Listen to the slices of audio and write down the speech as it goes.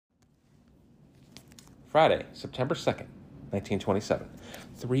Friday, September 2nd, 1927.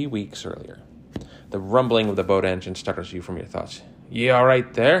 3 weeks earlier. The rumbling of the boat engine startles you from your thoughts. "You all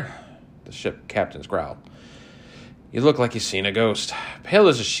right there?" The ship captain's growl. "You look like you seen a ghost. Pale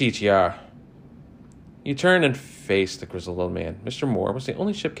as a sheet, you are." You turn and face the grizzled old man. Mr. Moore was the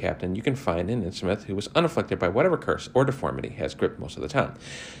only ship captain you can find in Innsmouth who was unafflicted by whatever curse or deformity has gripped most of the town.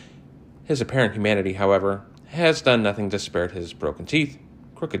 His apparent humanity, however, has done nothing to spare his broken teeth,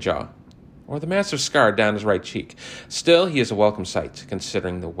 crooked jaw, or the massive scar down his right cheek. Still, he is a welcome sight,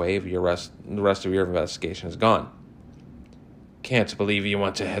 considering the way of the rest of your investigation is gone. "Can't believe you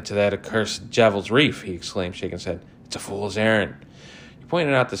want to head to that accursed Devil's Reef," he exclaimed, shaking his head. "It's a fool's errand." You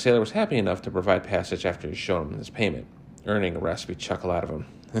pointed out the sailor was happy enough to provide passage after you showed him his payment, earning a raspy chuckle out of him.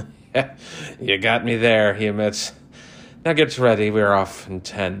 "You got me there," he admits. "Now get ready, we're off in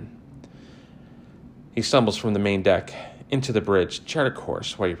 10. He stumbles from the main deck into the bridge, chart a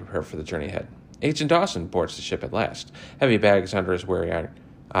course while you prepare for the journey ahead. Agent Dawson boards the ship at last, heavy bags under his weary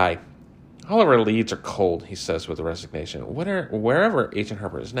eye. "All of our leads are cold," he says with resignation. "Wherever Agent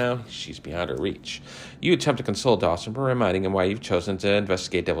Harper is now, she's beyond our reach." You attempt to console Dawson by reminding him why you've chosen to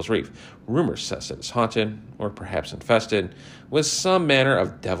investigate Devil's Reef. Rumor says it is haunted, or perhaps infested, with some manner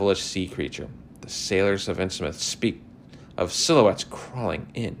of devilish sea creature. The sailors of Innsmouth speak of silhouettes crawling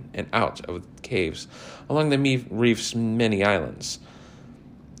in and out of caves along the reef's many islands,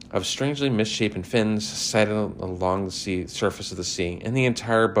 of strangely misshapen fins sighted along the surface of the sea, and the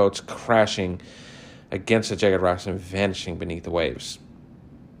entire boats crashing against the jagged rocks and vanishing beneath the waves.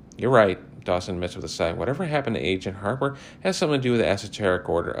 "You're right," Dawson admits with a sigh. "Whatever happened to Agent Harper has something to do with the Esoteric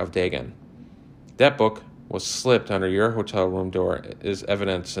Order of Dagon. That book was slipped under your hotel room door is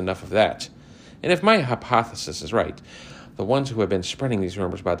evidence enough of that. And if my hypothesis is right, the ones who have been spreading these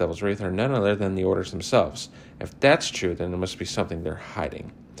rumors about Devil's Reef are none other than the orders themselves. If that's true, then there must be something they're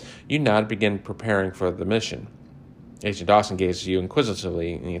hiding." You nod and begin preparing for the mission. Agent Dawson gazes at you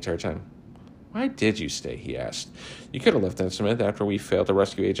inquisitively the entire time. "Why did you stay?" he asked. "You could have left Innsmouth after we failed to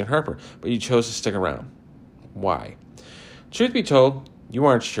rescue Agent Harper, but you chose to stick around. Why?" Truth be told, you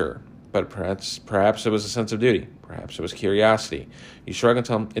aren't sure, but perhaps it was a sense of duty. Perhaps it was curiosity. You shrug and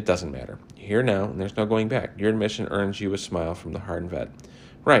tell him it doesn't matter. You're here now, and there's no going back. Your admission earns you a smile from the hardened vet.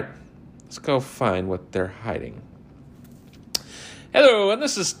 "Right. Let's go find what they're hiding." Hello, and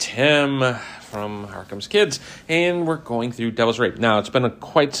this is Tim from Harkham's Kids, and we're going through Devil's Reef. Now, it's been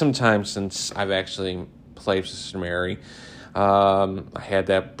quite some time since I've actually played Sister Mary. I had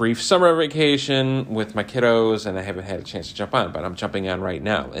that brief summer vacation with my kiddos, and I haven't had a chance to jump on, but I'm jumping on right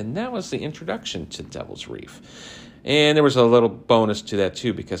now. And that was the introduction to Devil's Reef. And there was a little bonus to that,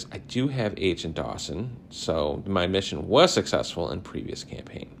 too, because I do have Agent Dawson, so my mission was successful in previous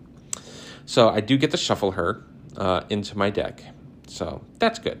campaign. So I do get to shuffle her into my deck. So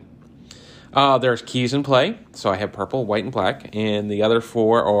that's good. There's keys in play. So I have purple, white, and black. And the other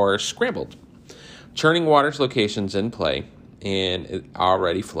 4 are scrambled. Churning Waters locations in play. And it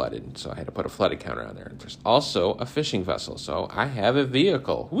already flooded. So I had to put a flooded counter on there. There's also a fishing vessel. So I have a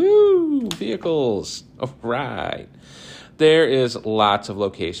vehicle. Woo! Vehicles. All right. There is lots of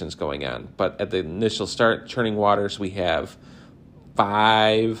locations going on. But at the initial start, Churning Waters, we have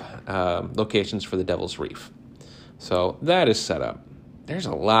 5 locations for the Devil's Reef. So that is set up. There's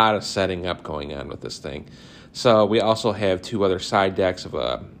a lot of setting up going on with this thing. So we also have 2 other side decks of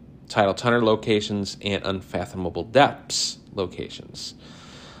Tidal Tunnel locations and Unfathomable Depths locations.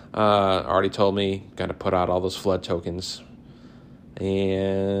 Already told me, got to put out all those flood tokens.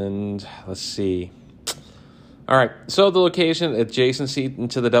 And let's see. All right, so the location adjacency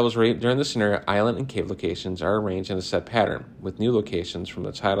to the Devil's Reef during the scenario, island and cave locations are arranged in a set pattern, with new locations from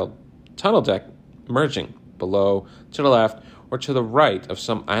the Tidal Tunnel deck emerging below, to the left, or to the right of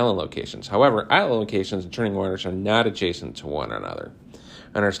some island locations. However, island locations and Churning Waters are not adjacent to one another,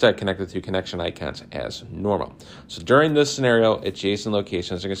 and are instead connected through connection icons as normal. So during this scenario, adjacent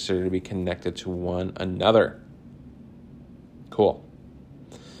locations are considered to be connected to one another. Cool.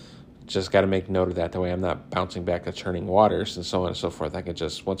 Just got to make note of that. That way I'm not bouncing back to Churning Waters and so on and so forth. I can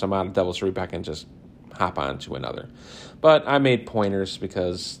just, once I'm out of Devil's Reef, I can just hop on to another. But I made pointers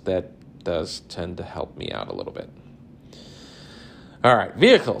because that does tend to help me out a little bit. All right,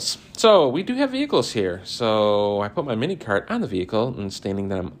 vehicles. So we do have vehicles here. So I put my mini cart on the vehicle and stating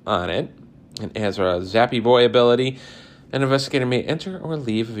that I'm on it. And as a Zappy Boy ability, an investigator may enter or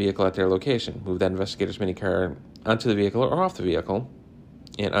leave a vehicle at their location. Move that investigator's mini cart onto the vehicle or off the vehicle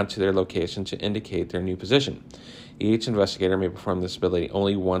and onto their location to indicate their new position. Each investigator may perform this ability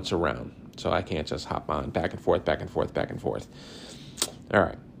only once a round. So I can't just hop on back and forth, back and forth, back and forth. All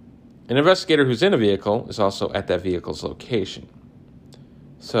right. An investigator who's in a vehicle is also at that vehicle's location.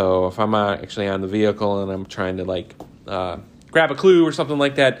 So if I'm actually on the vehicle and I'm trying to grab a clue or something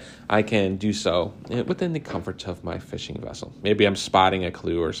like that, I can do so within the comfort of my fishing vessel. Maybe I'm spotting a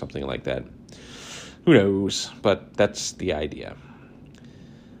clue or something like that. Who knows? But that's the idea.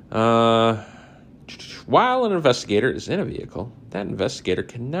 While an investigator is in a vehicle, that investigator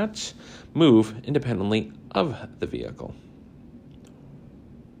cannot move independently of the vehicle.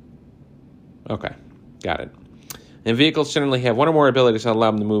 Okay, got it. And vehicles generally have one or more abilities that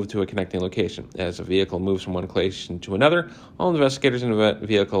allow them to move to a connecting location. As a vehicle moves from one location to another, all investigators in the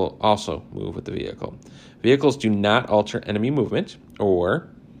vehicle also move with the vehicle. Vehicles do not alter enemy movement or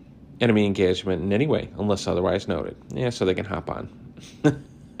enemy engagement in any way, unless otherwise noted. Yeah, so they can hop on.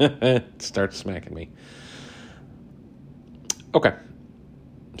 Start smacking me. Okay.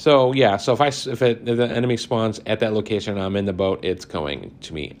 So, yeah, so if the enemy spawns at that location and I'm in the boat, it's going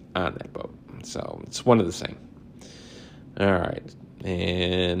to me on that boat. So, it's one of the same. All right.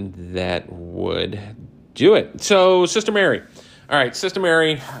 And that would do it. So, Sister Mary. All right, Sister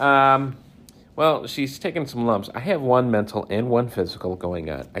Mary, well, she's taken some lumps. I have one mental and one physical going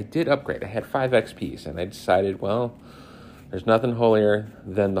on. I did upgrade. I had 5 XPs, and I decided, well, there's nothing holier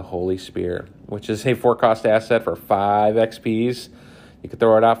than the Holy Spear, which is a 4-cost asset for 5 XPs. You can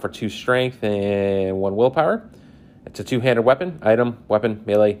throw it out for 2 strength and 1 willpower. It's a 2-handed weapon, item, weapon,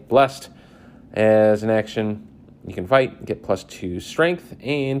 melee, blessed. As an action, you can fight, get plus 2 strength,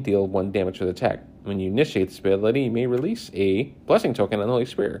 and deal 1 damage with attack. When you initiate this ability, you may release a blessing token on the Holy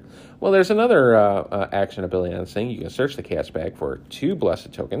Spear. Well, there's another action ability on this thing. You can search the cast bag for 2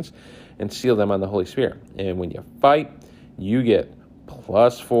 blessed tokens and seal them on the Holy Spear. And when you fight, you get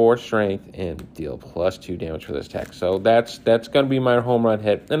plus 4 strength and deal plus 2 damage for this attack. So that's going to be my home run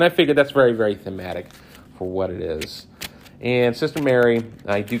hit. And I figured that's very, very thematic for what it is. And Sister Mary,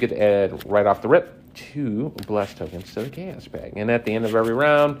 I do get to add right off the rip 2 blessed tokens to the chaos bag. And at the end of every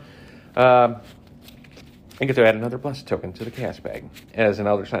round, I get to add another blessed token to the chaos bag. As an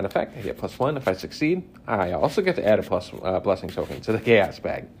Elder Sign effect, I get plus 1 if I succeed. I also get to add a blessing token to the chaos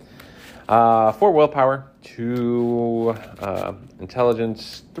bag. 4 willpower, 2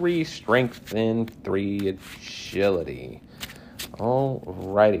 intelligence, 3 strength, and 3 agility.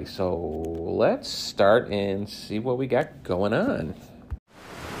 Alrighty, so let's start and see what we got going on.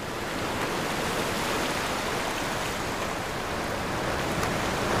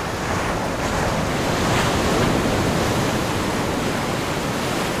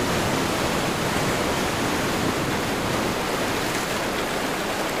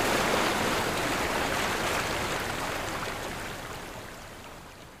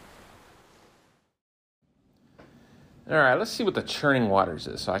 All right, let's see what the churning waters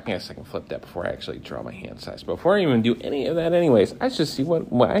is. So I guess I can flip that before I actually draw my hand size. But before I even do any of that anyways, I should see what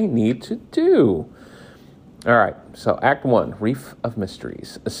I need to do. All right, so Act 1, Reef of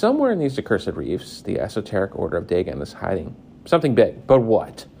Mysteries. Somewhere in these accursed reefs, the esoteric order of Dagon is hiding something big. But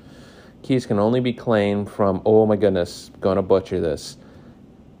what? Keys can only be claimed from, oh my goodness, going to butcher this,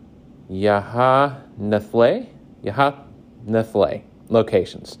 Yaha-Nethle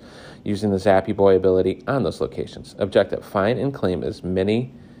locations, using the Zappy Boy ability on those locations. Objective, find and claim as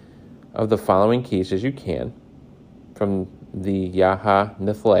many of the following keys as you can from the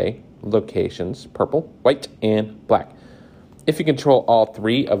Yaha-Nethle locations, purple, white, and black. If you control all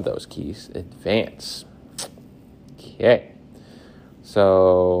 3 of those keys, advance. Okay.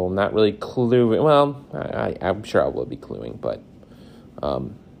 So, not really cluing. Well, I'm sure I will be cluing, but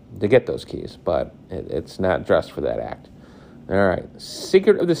to get those keys, but it's not dressed for that act. All right,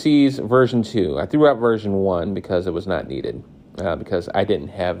 Secret of the Seas version 2. I threw out version 1 because it was not needed, because I didn't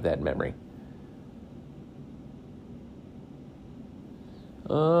have that memory.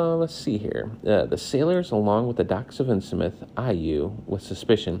 Let's see here. The sailors, along with the docks of Innsmouth, eye you with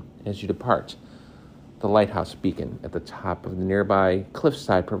suspicion as you depart. The lighthouse beacon at the top of the nearby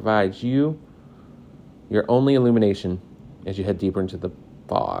cliffside provides you your only illumination as you head deeper into the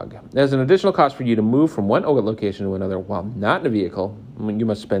fog. There's an additional cost for you to move from one location to another while not in a vehicle. You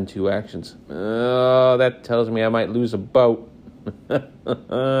must spend 2 actions. Oh, that tells me I might lose a boat.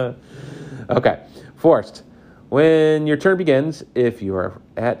 Okay. Forced. When your turn begins, if you are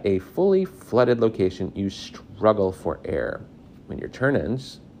at a fully flooded location, you struggle for air. When your turn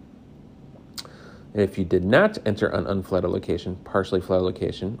ends, if you did not enter an unflooded location, partially flooded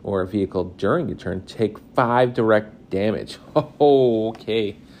location, or a vehicle during your turn, take 5 direct damage. Oh,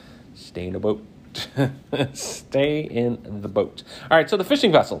 okay. Stay in the boat. Stay in the boat. All right, so the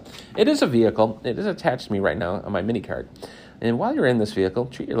fishing vessel. It is a vehicle. It is attached to me right now on my mini card. And while you're in this vehicle,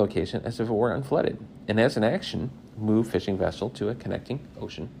 treat your location as if it were unflooded. And as an action, move fishing vessel to a connecting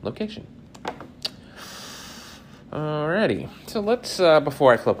ocean location. Alrighty, so let's,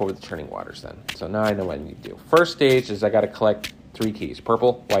 before I flip over the Churning Waters then. So now I know what I need to do. First stage is I got to collect 3 keys.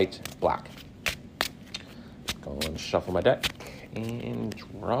 Purple, white, black. Go and shuffle my deck and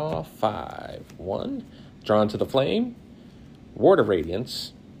draw 5. 1, Drawn to the Flame, Ward of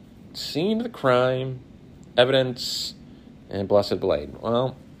Radiance, Scene of the Crime, Evidence, and Blessed Blade.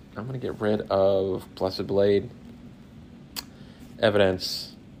 Well, I'm going to get rid of Blessed Blade,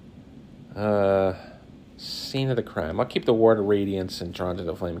 Evidence, Scene of the Crime. I'll keep the Ward of Radiance and Drawn to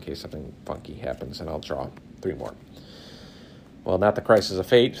the Flame in case something funky happens, and I'll draw 3 more. Well, not the Crisis of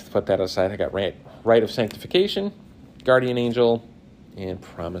Fate. Put that aside. I got Rite of Sanctification, Guardian Angel, and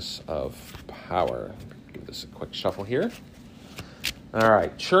Promise of Power. Give this a quick shuffle here. All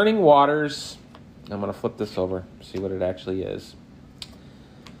right, Churning Waters. I'm going to flip this over, see what it actually is.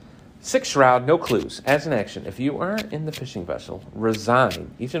 6 Shroud, no clues. As an action, if you are in the fishing vessel,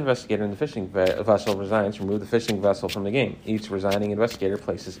 resign. Each investigator in the fishing vessel resigns. Remove the fishing vessel from the game. Each resigning investigator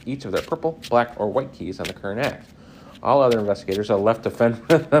places each of their purple, black, or white keys on the current act. All other investigators are left to fend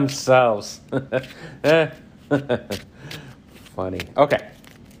for themselves. Funny. Okay.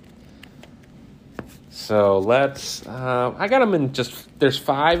 So let's... I got them in just... There's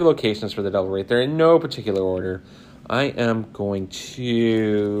 5 locations for the Devil Wraith. They're in no particular order. I am going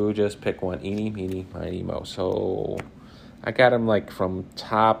to just pick one. Eeny, meeny, miny, mo. So I got them like from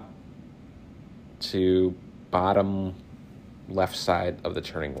top to bottom left side of the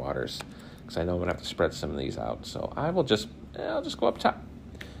Churning Waters, because I know I'm going to have to spread some of these out. So I'll just go up top.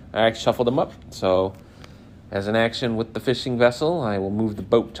 I shuffled them up. So as an action with the fishing vessel, I will move the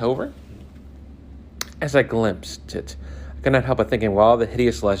boat over. As I glimpsed it, I could not help but thinking of all the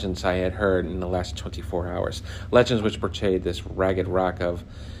hideous legends I had heard in the last 24 hours. Legends which portrayed this ragged rock of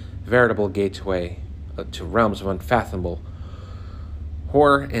veritable gateway to realms of unfathomable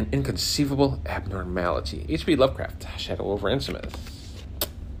horror and inconceivable abnormality. H.P. Lovecraft, Shadow over Innsmouth.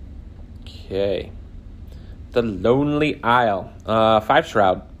 Okay. The Lonely Isle. 5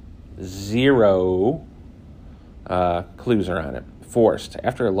 Shroud. 0 clues are on it. Forced.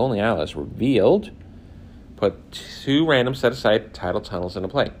 After a Lonely Isle is revealed, put 2 random set-aside tidal tunnels into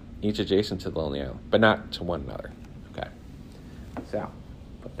play, each adjacent to the Lonely Isle, but not to one another. Okay. So,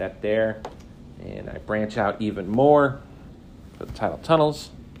 put that there, and I branch out even more. Put the tidal tunnels.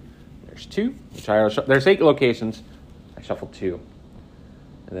 There's 2. There's 8 locations. I shuffled 2.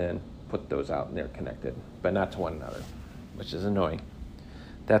 And then put those out, and they're connected, but not to one another, which is annoying.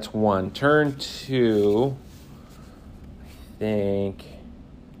 That's 1. Turn 2. I think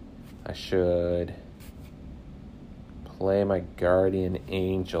I should play my Guardian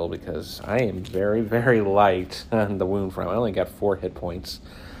Angel, because I am very, very light on the wound from. I only got 4 hit points.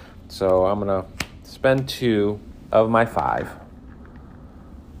 So I'm going to spend 2 of my 5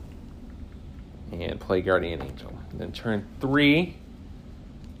 and play Guardian Angel. And then turn 3,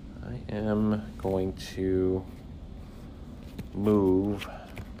 I am going to move.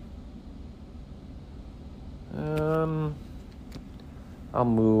 I'll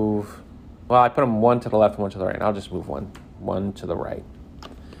move. Well, I put them 1 to the left, 1 to the right. I'll just move 1 to the right.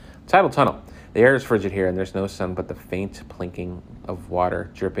 Tidal Tunnel. The air is frigid here, and there's no sun but the faint plinking of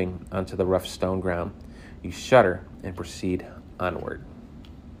water dripping onto the rough stone ground. You shudder and proceed onward.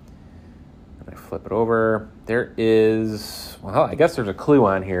 And I flip it over. There is, well, I guess there's a clue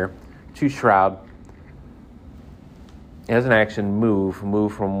on here. 2 Shroud. As an action, move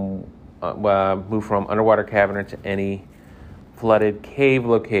from underwater cavern to any flooded cave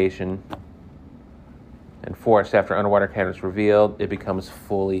location. And forced, after underwater cavern is revealed, it becomes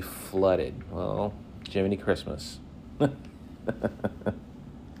fully flooded. Well, Jiminy Christmas.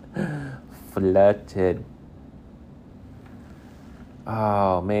 Flooded.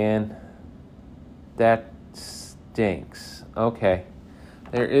 Oh, man. That stinks. Okay.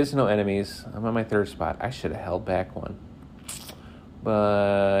 There is no enemies. I'm on my 3rd spot. I should have held back 1.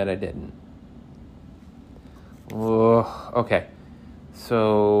 But I didn't. Oh, okay.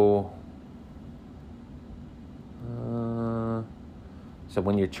 So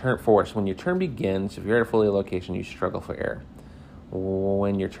when your turn begins, if you're at a fully location, you struggle for air.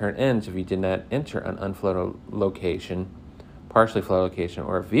 When your turn ends, if you did not enter an unflooded location, partially flooded location,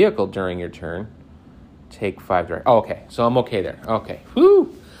 or a vehicle during your turn, take 5 direct. Oh, okay, so I'm okay there. Okay,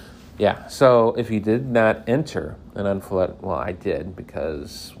 whoo! Yeah, so if you did not enter an unflooded, well, I did,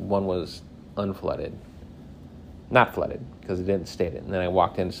 because 1 was unflooded. Not flooded, because it didn't state it, and then I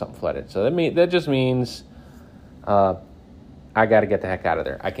walked into something flooded. So that just means I got to get the heck out of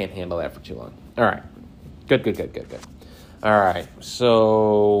there. I can't handle that for too long. All right. Good. All right.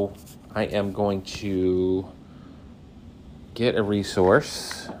 So I am going to get a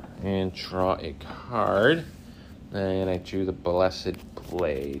resource and draw a card. And I drew the Blessed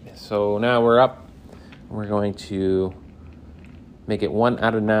Blade. So now we're up. We're going to make it 1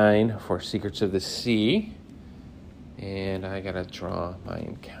 out of 9 for Secrets of the Sea. And I gotta draw my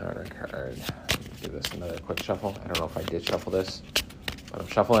encounter card. Give this another quick shuffle. I don't know if I did shuffle this, but I'm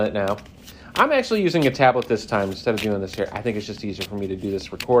shuffling it now. I'm actually using a tablet this time instead of doing this here. I think it's just easier for me to do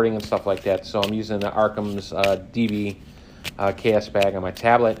this recording and stuff like that. So I'm using the Arkham's DB KS bag on my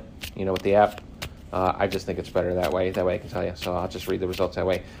tablet, with the app. I just think it's better that way. That way I can tell you. So I'll just read the results that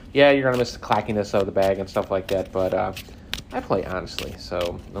way. Yeah, you're going to miss the clackiness of the bag and stuff like that, but I play honestly.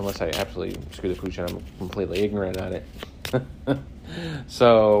 So unless I absolutely screw the pooch and I'm completely ignorant on it.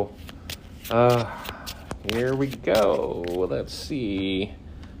 So here we go. Let's see.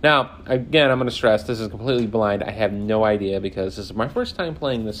 Now, again, I'm going to stress this is completely blind. I have no idea because this is my first time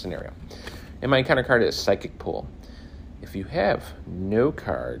playing this scenario. And my encounter card is Psychic Pool. If you have no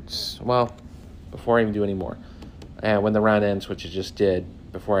cards, well, before I even do any more, when the round ends, which I just did,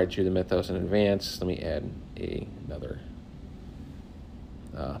 before I drew the Mythos in advance, let me add another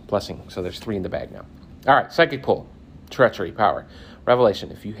blessing. So there's 3 in the bag now. All right, Psychic Pool, Treachery, Power.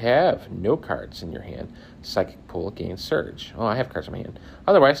 Revelation, if you have no cards in your hand, Psychic Pool gains Surge. Oh, I have cards in my hand.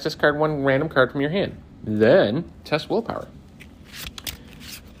 Otherwise, discard 1 random card from your hand. Then, test Willpower.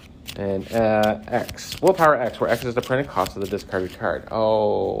 And X. Willpower X, where X is the printed cost of the discarded card.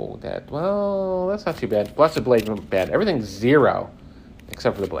 Oh, that's not too bad. Blessed Blade, not bad. Everything's 0,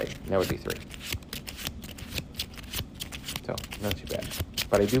 except for the blade. That would be 3. So, not too bad.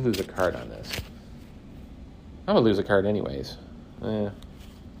 But I do lose a card on this. I'm going to lose a card anyways. If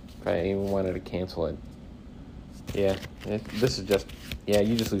I even wanted to cancel it. Yeah, this is just... Yeah,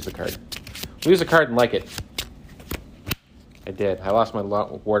 you just lose the card. Lose a card and like it. I did. I lost my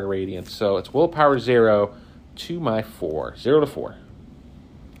Ward of Radiance. So it's Willpower 0 to my 4. 0 to 4.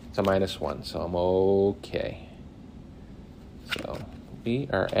 It's a -1, so I'm okay. So we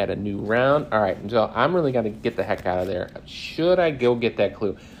are at a new round. All right, so I'm really going to get the heck out of there. Should I go get that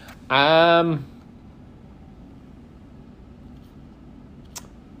clue?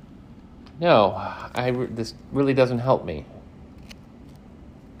 No, this really doesn't help me.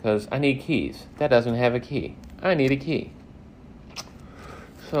 Because I need keys. That doesn't have a key. I need a key.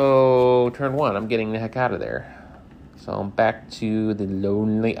 So, turn 1, I'm getting the heck out of there. So I'm back to the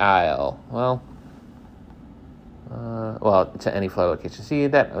Lonely Isle. Well, to any flood location. See,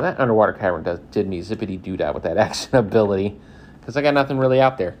 that underwater cavern did me zippity-doo-dah with that action ability. Because I got nothing really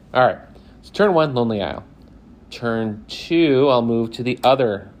out there. All right, so turn 1, Lonely Isle. Turn 2, I'll move to the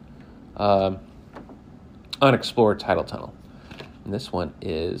other unexplored tidal tunnel. And this one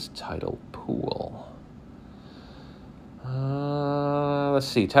is Tidal Pool. Let's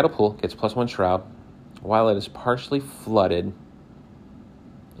see. Tidal Pool gets +1 Shroud while it is partially flooded,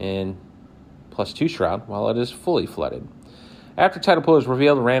 and +2 Shroud while it is fully flooded. After Tidal Pool is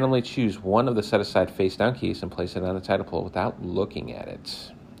revealed, randomly choose one of the set-aside face-down keys and place it on the Tidal Pool without looking at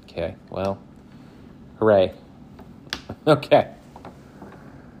it. Okay, well, hooray. Okay.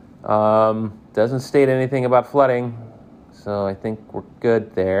 Doesn't state anything about flooding, so I think we're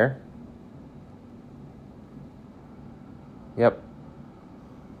good there. Yep.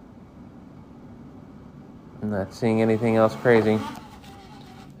 I'm not seeing anything else crazy.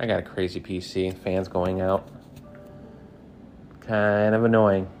 I got a crazy PC. Fans going out. Kind of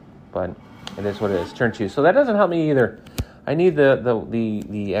annoying, but it is what it is. Turn 2. So that doesn't help me either. I need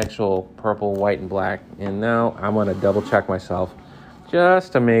the actual purple, white, and black. And now I'm going to double check myself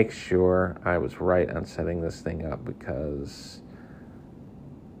just to make sure I was right on setting this thing up, because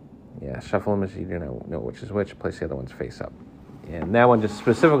shuffle them as you don't know which is which. Place the other ones face up. And that one just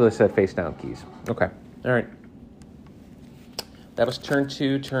specifically said face down keys. Okay. All right. That was turn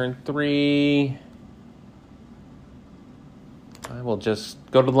 2. Turn 3. I will just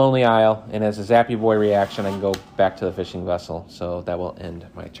go to the Lonely Isle, and as a Zappy Boy reaction, I can go back to the fishing vessel. So that will end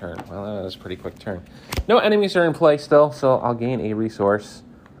my turn. Well, that was a pretty quick turn. No enemies are in play still, so I'll gain a resource.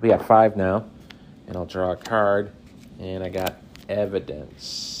 I'll be at 5 now, and I'll draw a card, and I got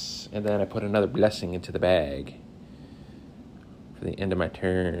Evidence. And then I put another blessing into the bag for the end of my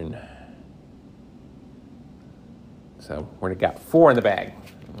turn. So we've got 4 in the bag.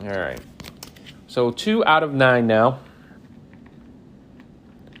 All right. So 2 out of 9 now.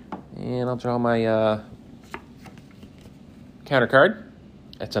 And I'll draw my counter card.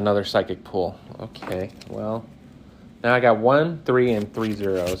 That's another Psychic Pool. Okay, well, now I got 1, 3, and 3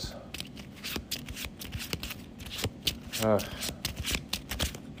 zeros.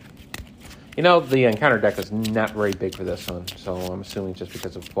 The encounter deck is not very big for this one, so I'm assuming just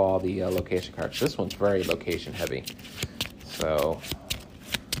because of all the location cards. This one's very location heavy. So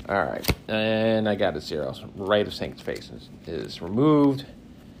All right, and I got a 0. So Rite of Sanctification is removed.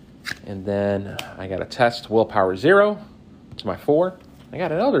 And then I got a test, willpower 0 to my 4. I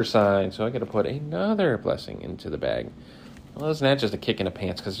got an Elder Sign, so I got to put another blessing into the bag. Well, isn't that just a kick in the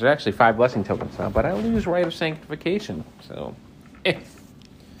pants? Because there's actually 5 blessing tokens now, but I lose Rite of Sanctification. So,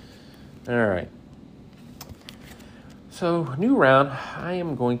 All right. So, new round, I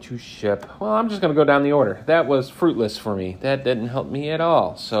am going to ship... Well, I'm just going to go down the order. That was fruitless for me. That didn't help me at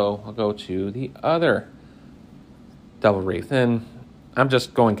all. So, I'll go to the other Devil Wraith. And I'm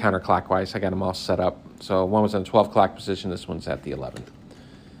just going counterclockwise. I got them all set up. So, one was in 12 o'clock position. This one's at the 11th.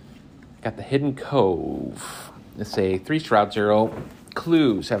 Got the Hidden Cove. It's a 3 Shroud 0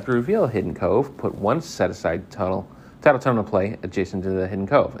 clues. After reveal a Hidden Cove, put 1 set-aside title tunnel in play adjacent to the Hidden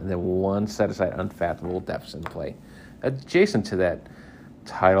Cove, and then 1 set-aside Unfathomable Depths in play adjacent to that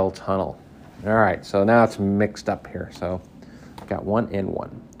title tunnel. All right, so now it's mixed up here. So got 1 and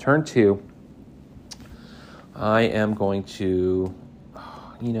 1. Turn 2, I am going to,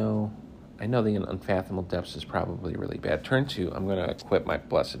 I know the Unfathomable Depths is probably really bad. Turn 2, I'm going to equip my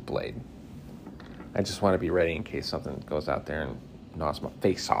Blessed Blade. I just want to be ready in case something goes out there and gnaws my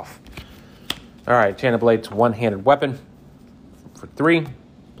face off. All right, Enchanted Blade's one-handed weapon for 3,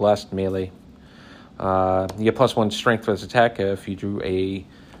 blessed melee. You get +1 strength for this attack. If you drew a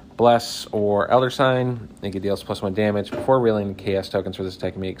Bless or Elder Sign, it deals +1 damage. Before revealing the Chaos tokens for this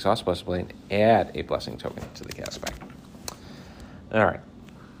attack, you may exhaust Blessed Blade and add a Blessing token to the Chaos spec. All right.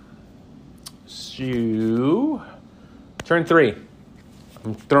 So, turn 3.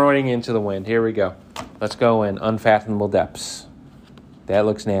 I'm throwing into the wind. Here we go. Let's go in Unfathomable Depths. That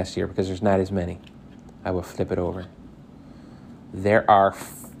looks nastier because there's not as many. I will flip it over. There are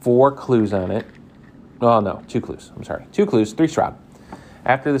 4 clues on it. Oh, no, 2 clues. I'm sorry. 2 clues, 3 Shroud.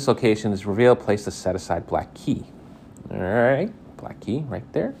 After this location is revealed, place the set-aside black key. All right, black key right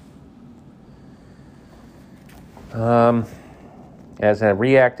there. As a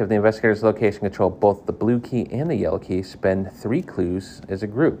reactive, the investigator's location control both the blue key and the yellow key. Spend 3 clues as a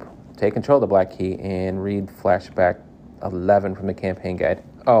group. Take control of the black key and read flashback 11 from the campaign guide.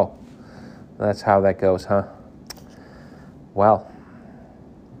 Oh, that's how that goes, huh? Well.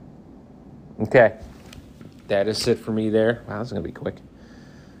 Okay. That is it for me there. Wow, this is going to be quick.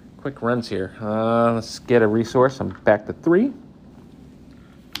 Quick runs here. Let's get a resource. I'm back to 3.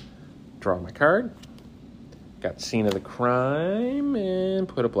 Draw my card. Got Scene of the Crime and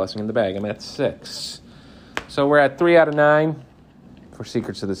put a blessing in the bag. I'm at 6. So we're at 3 out of 9 for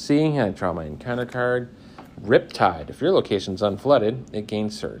Secrets of the Sea. I draw my encounter card. Riptide. If your location's unflooded, it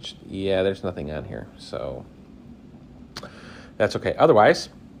gains Surge. Yeah, there's nothing on here, so that's okay. Otherwise,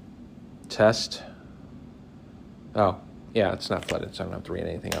 test. Oh, yeah, it's not flooded, so I don't have to read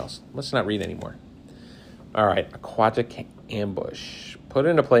anything else. Let's not read anymore. All right, Aquatic Ambush. Put it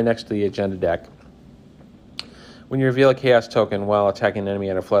into play next to the agenda deck. When you reveal a Chaos token while attacking an enemy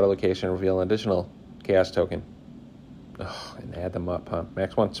at a flooded location, reveal an additional Chaos token. Oh, and add them up, huh?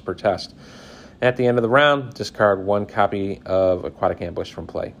 Max once per test. At the end of the round, discard 1 copy of Aquatic Ambush from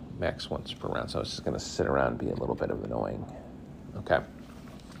play. Max once per round, so it's just going to sit around and be a little bit of annoying. Okay.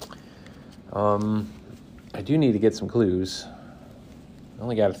 I do need to get some clues. I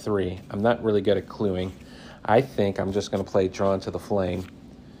only got a 3. I'm not really good at cluing. I think I'm just going to play Drawn to the Flame.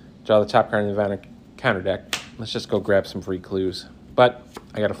 Draw the top card in the counter deck. Let's just go grab some free clues. But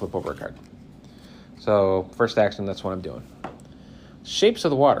I got to flip over a card. So first action, that's what I'm doing. Shapes of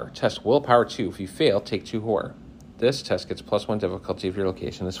the Water. Test Willpower 2. If you fail, take 2 horror. This test gets +1 difficulty if your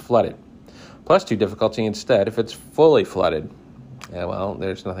location is flooded. +2 difficulty instead if it's fully flooded. Yeah, well,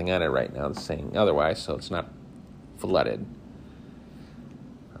 there's nothing on it right now that's saying otherwise, so it's not flooded.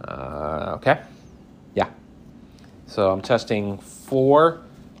 Okay. Yeah. So I'm testing 4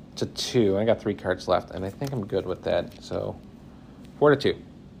 to 2. I got 3 cards left, and I think I'm good with that. So 4 to 2.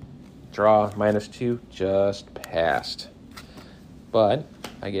 Draw -2, just passed. But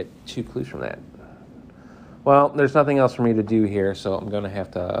I get 2 clues from that. Well, there's nothing else for me to do here, so I'm going to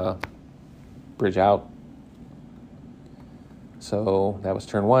have to bridge out. So that was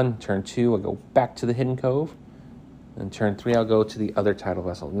turn 1. Turn 2, I'll go back to the Hidden Cove. And turn 3, I'll go to the other tidal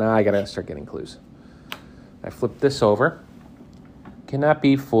vessel. Now I got to start getting clues. I flip this over. Cannot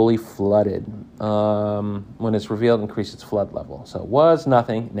be fully flooded. When it's revealed, increase its flood level. So it was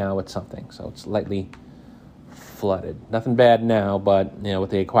nothing, now it's something. So it's lightly flooded. Nothing bad now, but with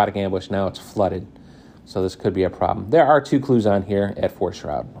the Aquatic Ambush, now it's flooded. So this could be a problem. There are 2 clues on here at 4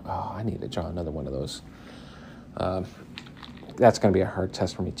 Shroud. Oh, I need to draw another one of those. That's going to be a hard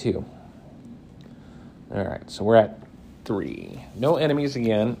test for me, too. All right, so we're at 3. No enemies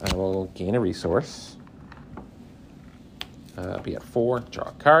again. I will gain a resource. Be at 4. Draw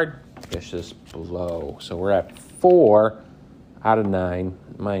a card. Vicious Blow. So we're at 4 out of 9.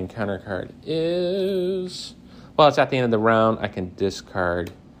 My encounter card is... Well, it's at the end of the round. I can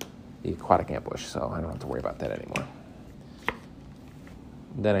discard the Aquatic Ambush, so I don't have to worry about that anymore.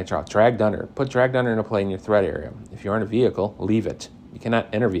 Then I draw Drag Thunder. Put Drag Thunder into play in your threat area. If you aren't a vehicle, leave it. You cannot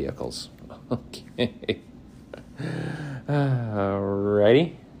enter vehicles. Okay.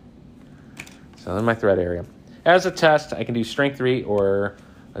 Alrighty. So in my threat area. As a test, I can do Strength 3 or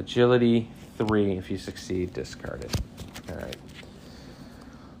Agility 3. If you succeed, discard it. Alright.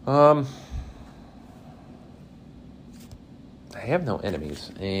 I have no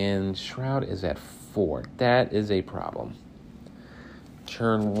enemies, and Shroud is at 4. That is a problem.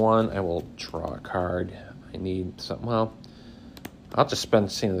 Turn 1, I will draw a card. I need something. Well, I'll just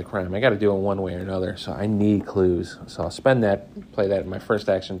spend Scene of the Crime. I got to do it one way or another, so I need clues. So I'll spend that, play that in my first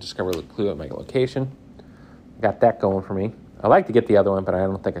action, discover the clue at my location. Got that going for me. I like to get the other one, but I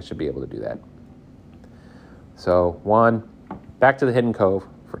don't think I should be able to do that. So 1, back to the Hidden Cove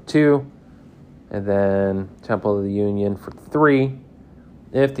for 2, and then Temple of the Union for 3.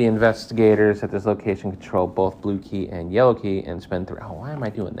 If the investigators at this location control both blue key and yellow key, and spend 3. Oh, why am I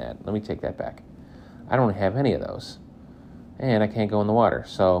doing that? Let me take that back. I don't have any of those. And I can't go in the water.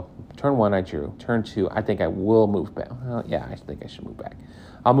 So turn 1, I drew. Turn 2, I think I will move back. Well, yeah, I think I should move back.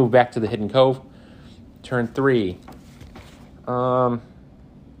 I'll move back to the Hidden Cove. Turn 3. I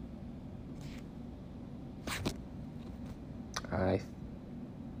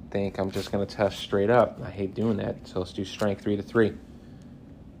think I'm just going to test straight up. I hate doing that, so let's do Strength 3 to 3.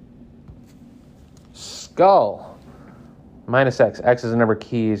 Skull. -X. X is the number of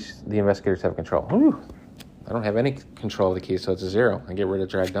keys the investigators have control. Whew. I don't have any control of the keys, so it's a 0. I get rid of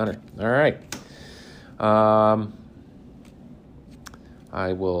Drag Thunder. All right.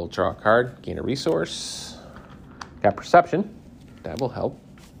 I will draw a card, gain a resource. Got Perception. That will help.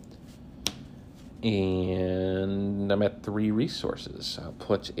 And I'm at 3 resources. I'll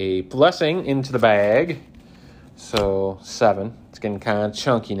put a Blessing into the bag. So 7. It's getting kind of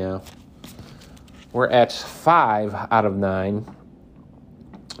chunky now. We're at 5 out of 9.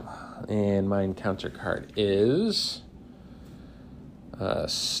 And my encounter card is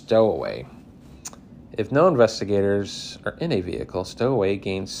Stowaway. If no investigators are in a vehicle, Stowaway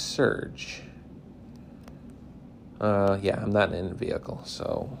gains Surge. Yeah, I'm not in a vehicle,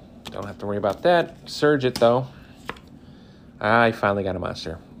 so don't have to worry about that. Surge it, though. I finally got a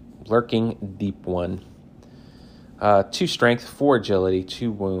monster. Lurking Deep One. 2 strength, 4 agility,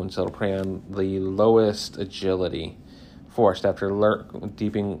 2 wounds. It'll prey on the lowest agility. Forced. After lurking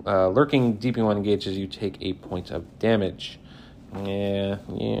Deeping One engages, you take 8 points of damage. Yeah,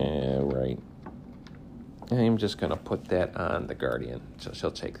 right. I'm just going to put that on the Guardian. So she'll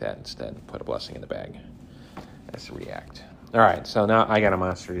take that instead and put a Blessing in the bag. That's a react. All right, so now I got a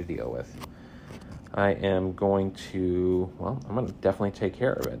monster to deal with. I am going to, well, I'm going to definitely take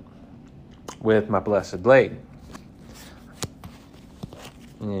care of it with my Blessed Blade.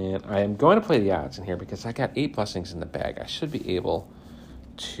 And I am going to play the odds in here because I got 8 blessings in the bag. I should be able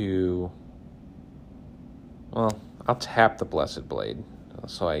to, well, I'll tap the Blessed Blade.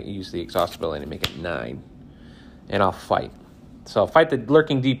 So I use the exhaust ability to make it 9. And I'll fight. So I'll fight the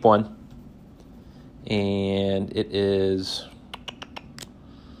Lurking Deep One. And it is,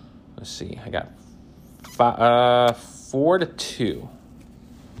 let's see, I got 4 to 2.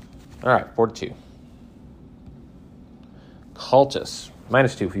 All right, 4 to 2. Cultist.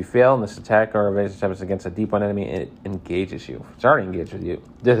 -2. If you fail in this attack or evasion attempt is against a deep one enemy, it engages you. It's already engaged with you.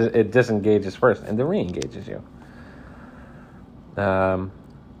 It disengages first and then re-engages you.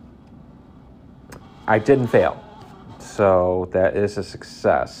 I didn't fail, so that is a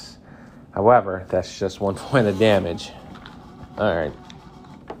success. However, that's just 1 point of damage. All right.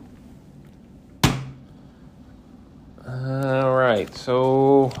 All right.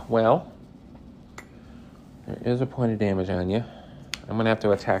 So, well, there is a point of damage on you. I'm going to have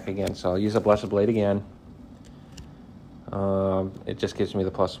to attack again, so I'll use a Blessed Blade again. It just gives me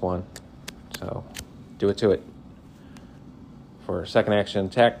the +1. So, do it to it. For second action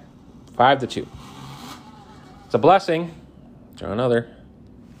attack, 5 to 2. It's a blessing. Draw another.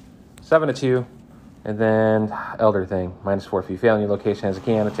 7 to 2. And then Elder Thing, -4. If you fail in your location as a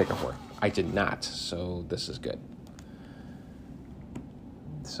key, take a 4. I did not, so this is good.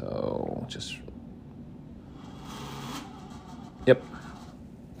 So, just... Yep.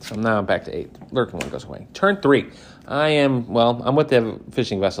 So now I'm back to 8. Lurking One goes away. Turn 3. I'm with the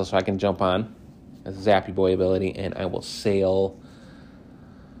fishing vessel, so I can jump on a Zappy Boy ability, and I will sail.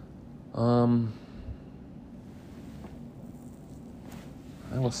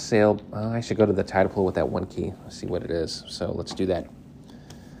 I will sail. I should go to the tidal pool with that one key. Let's see what it is. So let's do that.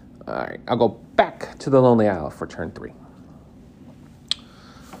 All right, I'll go back to the Lonely Isle for turn 3.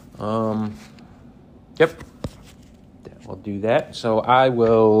 Yep. We'll do that. So I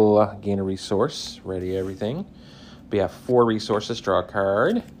will gain a resource. Ready everything. We have 4 resources. Draw a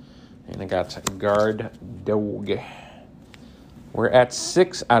card. And I got Guard Dog. We're at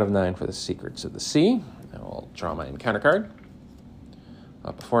 6 out of 9 for the Secrets of the Sea. I'll draw my encounter card.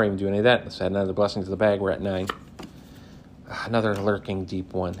 Before I even do any of that, let's add another blessing to the bag. We're at 9. Another lurking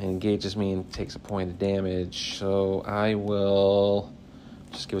deep one. It engages me and takes a point of damage. So I will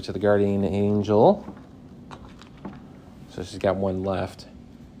just give it to the Guardian Angel. So she's got 1 left.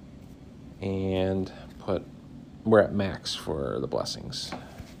 And we're at max for the blessings.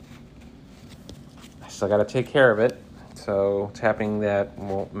 I still got to take care of it. So tapping that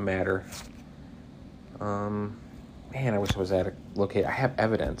won't matter. Man, I wish I was at a location. I have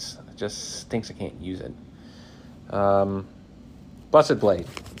evidence. It just stinks I can't use it. Blessed Blade.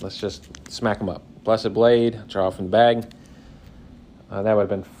 Let's just smack them up. Blessed Blade. Draw from the bag. That would have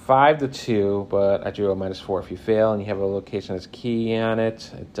been 5 to 2, but I drew a -4 if you fail, and you have a location that's key on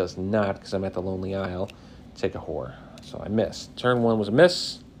it. It does not, because I'm at the Lonely Isle. Take a whore. So I missed. Turn 1 was a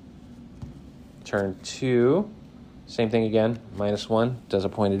miss. Turn 2, same thing again. -1, does a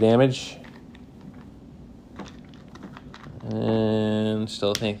point of damage. And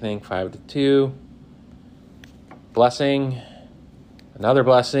still the same thing, 5 to 2. Blessing. Another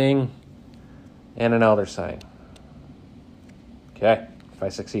blessing. And an Elder Sign. Okay, if I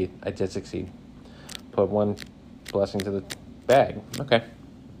succeed. I did succeed. Put 1 blessing to the bag. Okay.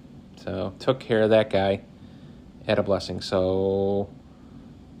 So, took care of that guy. Had a blessing, so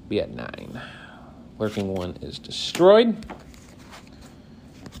be at 9. Lurking 1 is destroyed.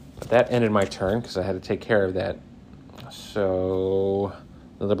 But that ended my turn, because I had to take care of that. So,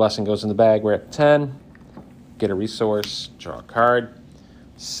 another blessing goes in the bag. We're at 10. Get a resource. Draw a card.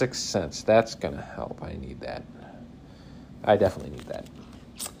 6 cents. That's going to help. I need that. I definitely need that.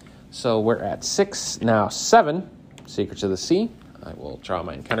 So we're at 6. Now 7. Secrets of the Sea. I will draw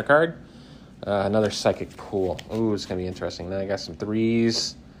my encounter card. Another Psychic Pool. Ooh, it's going to be interesting. Now I got some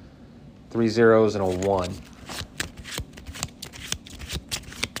 3s. 3 zeros and a 1.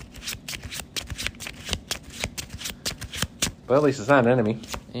 But at least it's not an enemy.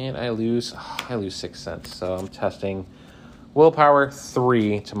 And I lose 6 cents. So I'm testing willpower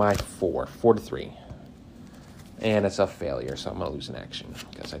 3 to my 4. 4 to 3. And it's a failure, so I'm going to lose an action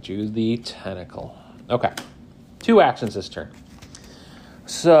because I drew the tentacle. Okay. 2 actions this turn.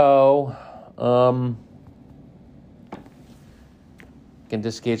 So, can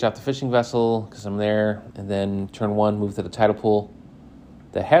disengage off the fishing vessel because I'm there. And then turn 1, move to the tidal pool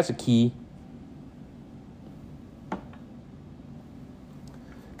that has a key.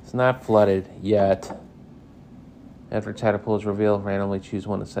 It's not flooded yet. After tidal pool is revealed, randomly choose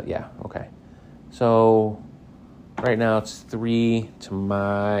one to set. Yeah, okay. So right now it's 3 to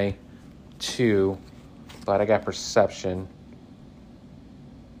my 2, but I got perception.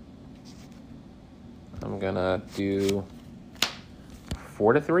 I'm gonna do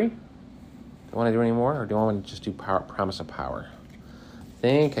 4 to 3. Do I want to do any more, or do I want to just do Promise of Power? I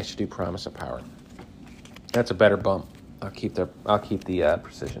think I should do Promise of Power. That's a better bump. I'll keep the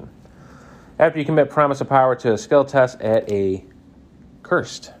precision. After you commit Promise of Power to a skill test, add a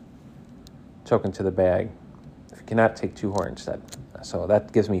cursed token to the bag. If you cannot, take 2 horror instead. So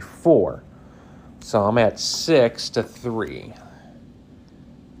that gives me 4. So I'm at 6 to 3.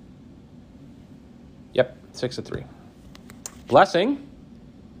 Yep, 6 to 3. Blessing.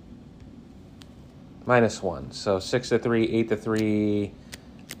 -1. So 6 to 3, 8 to 3,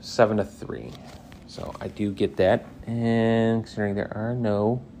 7 to 3. So I do get that. And considering there are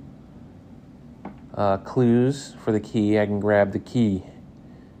no clues for the key, I can grab the key.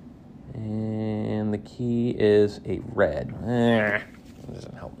 And the key is a red. That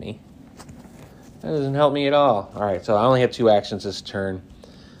doesn't help me. That doesn't help me at all. All right, so I only have 2 actions this turn.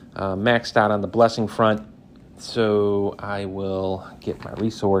 Maxed out on the blessing front. So I will get my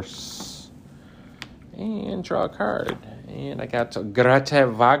resource and draw a card. And I got Greta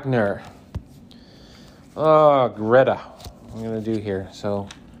Wagner. Oh, Greta. What am I going to do here? So,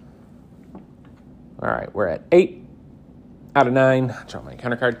 all right, we're at 8 out of 9. Draw my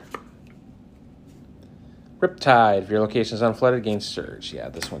encounter card. Riptide. If your location is unflooded, gain Surge. Yeah,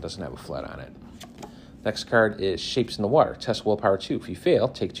 this one doesn't have a flood on it. Next card is Shapes in the Water. Test willpower 2. If you fail,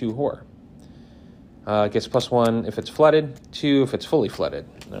 take 2 horror. Gets +1 if it's flooded, 2 if it's fully flooded.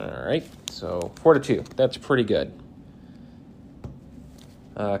 All right, so 4 to 2. That's pretty good.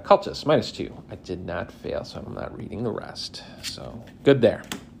 Cultist, -2. I did not fail, so I'm not reading the rest. So, good there.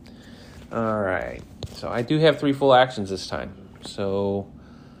 All right. So, I do have 3 full actions this time. So,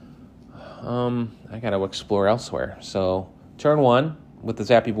 I got to explore elsewhere. So, turn 1, with the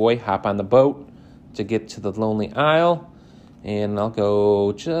Zappy Boy, hop on the boat to get to the Lonely Isle. And I'll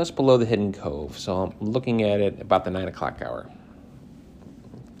go just below the Hidden Cove. So, I'm looking at it about the 9 o'clock hour.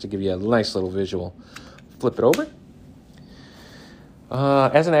 To give you a nice little visual. Flip it over.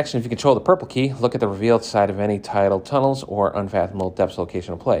 As an action, if you control the purple key, look at the revealed side of any tidal tunnels or unfathomable depths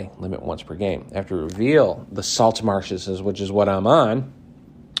location of play. Limit once per game. After you reveal the salt marshes, which is what I'm on,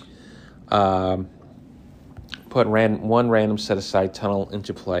 put one random set-aside tunnel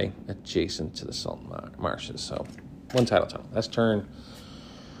into play adjacent to the salt marshes. So, one tidal tunnel. That's turn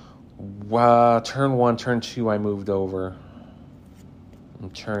 1. Turn 2, I moved over.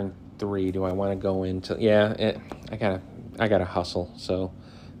 And turn 3, do I want to go into... Yeah, I gotta hustle, so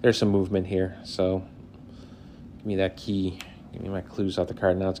there's some movement here. So give me that key. Give me my clues off the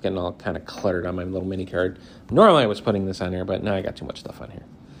card. Now it's getting all kind of cluttered on my little mini card. Normally I was putting this on here, but now I got too much stuff on here.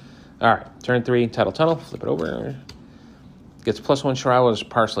 All right, turn 3, tidal tunnel. Flip it over. Gets +1 shroud while it's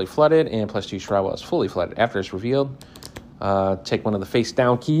partially flooded and +2 shroud while it's fully flooded. After it's revealed, take one of the face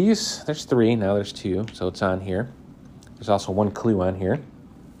down keys. There's 3, now there's 2, so it's on here. There's also 1 clue on here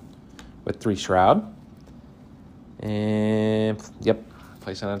with 3 shroud. And, yep,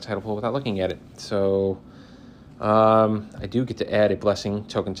 place it on a tidal pool without looking at it. So, I do get to add a blessing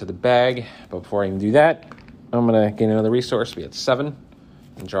token to the bag. But before I even do that, I'm going to gain another resource. Be at 7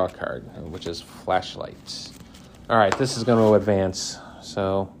 and draw a card, which is Flashlight. All right, this is going to advance.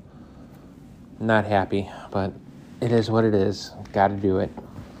 So, not happy, but it is what it is. Got to do it.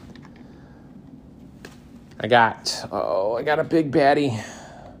 I got a big baddie.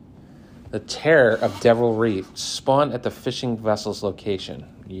 The Terror of Devil Reef, spawned at the fishing vessel's location.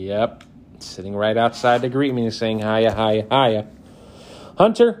 Yep, sitting right outside to greet me, saying hiya, hiya, hiya.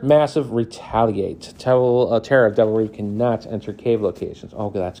 Hunter, Massive, Retaliate. Terror of Devil Reef cannot enter cave locations. Oh,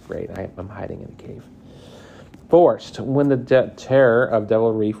 that's great. I'm hiding in a cave. Forced. When the Terror of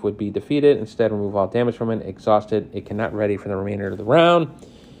Devil Reef would be defeated, instead remove all damage from it. Exhausted. It cannot ready for the remainder of the round,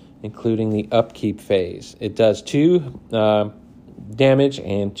 including the upkeep phase. It does 2... damage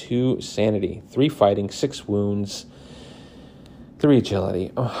and 2 sanity, 3 fighting, 6 wounds, 3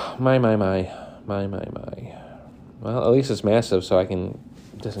 agility. Oh, my. Well, at least it's massive, so I can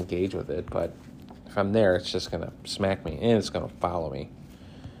disengage with it, but if I'm there, it's just going to smack me, and it's going to follow me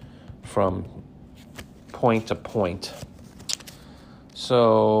from point to point.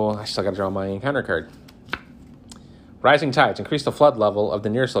 So, I still got to draw my encounter card. Rising tides increase the flood level of the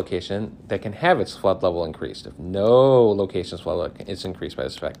nearest location that can have its flood level increased. If no location's flood level is increased by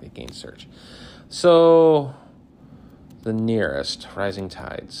this effect, it gains surge. So, the nearest rising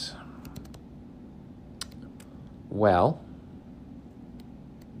tides. Well,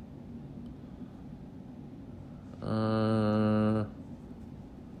 if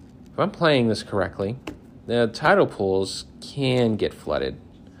I'm playing this correctly, the tidal pools can get flooded.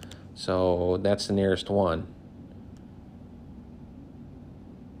 So, that's the nearest one.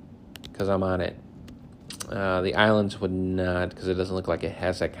 Because I'm on it. The islands would not, because it doesn't look like it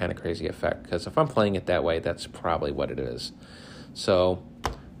has that kind of crazy effect. Because if I'm playing it that way, that's probably what it is. So,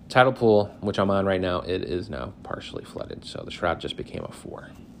 tidal pool, which I'm on right now, it is now partially flooded. So the shroud just became a 4.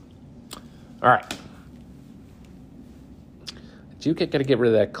 All right. I do got to get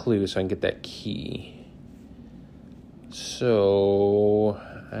rid of that clue so I can get that key. So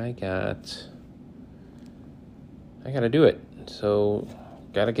I got to do it. So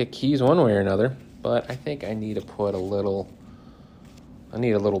got to get keys one way or another, but I think I need to put a little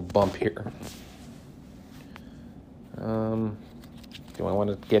bump here. Do I want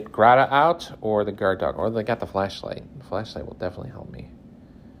to get Grata out or the guard dog? Or they got the flashlight. The flashlight will definitely help me.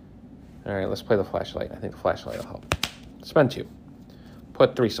 All right, let's play the flashlight. I think the flashlight will help. Spend 2.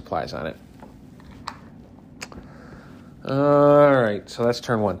 Put 3 supplies on it. All right, so that's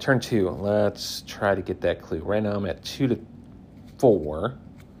turn 1. Turn 2, let's try to get that clue. Right now I'm at 2 to 4.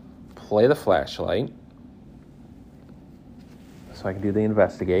 Play the flashlight so I can do the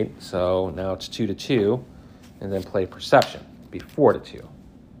investigate. So now it's 2 to 2, and then play perception. Be 4 to 2.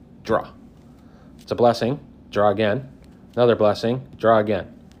 Draw. It's a blessing. Draw again. Another blessing. Draw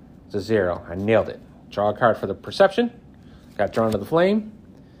again. It's a 0. I nailed it. Draw a card for the perception. Got drawn to the flame.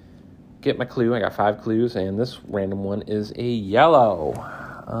 Get my clue. I got 5 clues, and this random one is a yellow.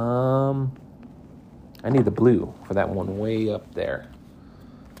 I need the blue for that one way up there.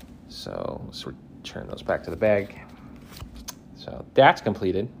 So let's return those back to the bag. So that's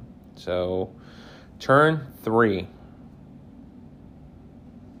completed. So turn 3.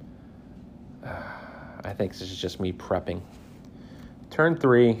 I think this is just me prepping. Turn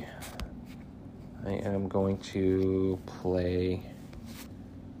 3, I am going to play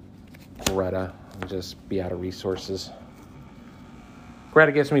Greta and just be out of resources.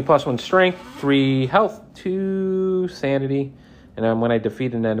 Greta gives me +1 strength, 3 health, 2 sanity, and then when I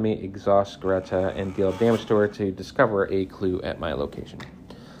defeat an enemy, exhaust Greta and deal damage to her to discover a clue at my location.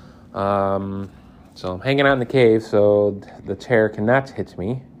 So I'm hanging out in the cave, so the terror cannot hit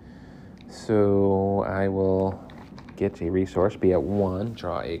me. So I will get a resource, be at 1,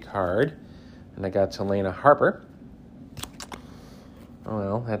 draw a card, and I got Talena Harper. Oh,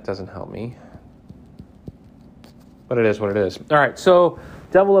 well, that doesn't help me. But it is what it is. All right, so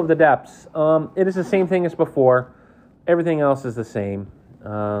Devil of the Depths. It is the same thing as before. Everything else is the same.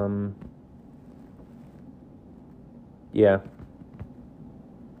 Yeah.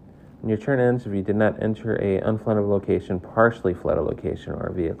 When your turn ends, if you did not enter a unflooded location, partially flooded location, or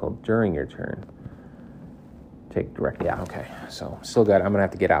a vehicle during your turn, take directly out. Okay, so still good. I'm going to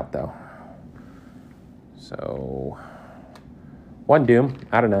have to get out, though. So, 1 Doom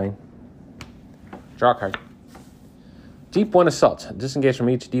out of 9. Draw a card. Deep 1 Assault. Disengage from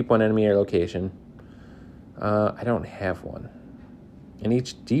each Deep 1 enemy or location. I don't have one. And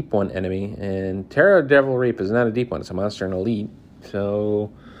each Deep 1 enemy. And Terror Devil Reap is not a Deep 1. It's a monster and elite.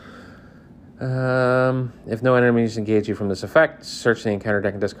 So, if no enemies engage you from this effect, search the encounter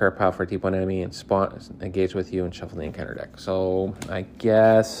deck and discard a pile for a Deep 1 enemy and engage with you and shuffle the encounter deck. So, I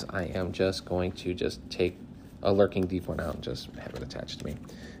guess I am just going to just take a lurking Deep 1 out and just have it attached to me.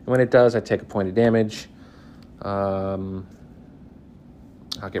 And when it does, I take a point of damage. I'll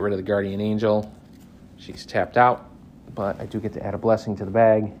get rid of the Guardian Angel. She's tapped out, but I do get to add a blessing to the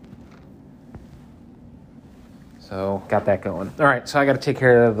bag. So, got that going. All right, so I got to take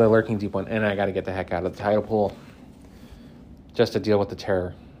care of the lurking Deep 1, and I got to get the heck out of the title pool just to deal with the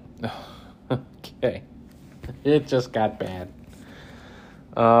terror. Okay. It just got bad.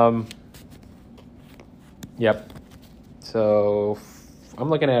 Yep. So, I'm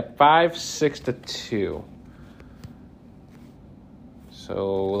looking at 5, 6 to 2.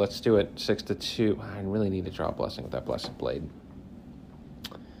 So let's do it 6 to 2. I really need to draw a blessing with that Blessed Blade.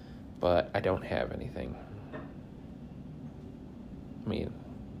 But I don't have anything. I mean,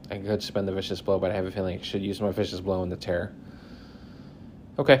 I could spend the Vicious Blow, but I have a feeling I should use my Vicious Blow in the Terror.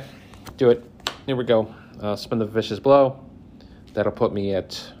 Okay, do it. Here we go. I'll spend the Vicious Blow. That'll put me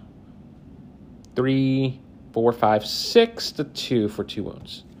at 3, 4, 5, 6 to 2 for 2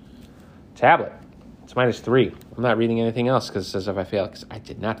 wounds. Tablet. It's -3. I'm not reading anything else because it says if I fail, because I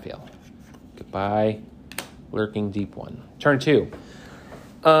did not fail. Goodbye, lurking Deep 1. Turn 2.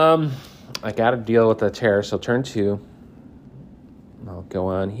 I got to deal with the terror, so turn 2. I'll go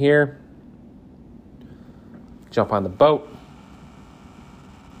on here. Jump on the boat.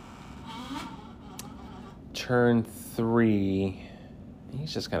 Turn 3.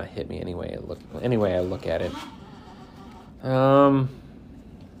 He's just going to hit me anyway I look at it.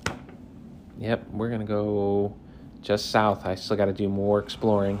 Yep, we're going to go just south. I still got to do more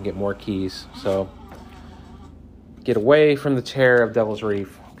exploring, get more keys. So, get away from the terror of Devil's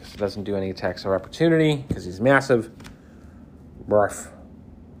Reef, because it doesn't do any attacks of opportunity, because he's massive. Barf.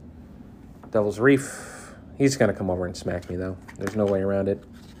 Devil's Reef. He's going to come over and smack me, though. There's no way around it.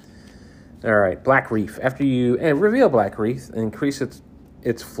 All right, Black Reef. After you reveal Black Reef, increase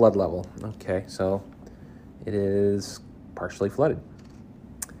its flood level. Okay, so it is partially flooded.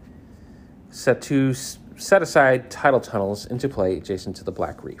 Set aside tidal tunnels into play adjacent to the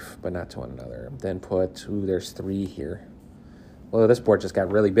Black Reef, but not to one another. Then put, there's 3 here. Well, this board just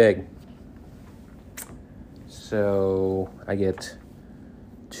got really big. So I get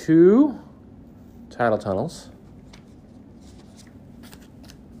 2 tidal tunnels.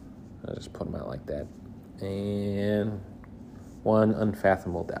 I'll just put them out like that. And 1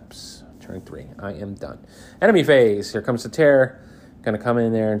 Unfathomable Depths. Turn 3. I am done. Enemy phase. Here comes the terror. Gonna come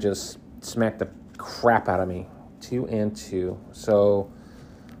in there and just smack the crap out of me. 2 and 2. So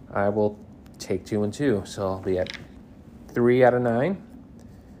I will take 2 and 2. So I'll be at 3 out of 9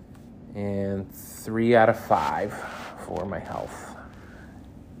 and 3 out of 5 for my health.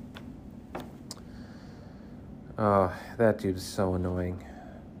 Oh, that dude is so annoying.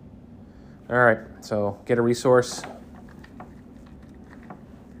 All right, so get a resource.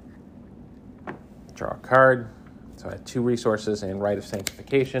 Draw a card. So I have 2 resources and Rite of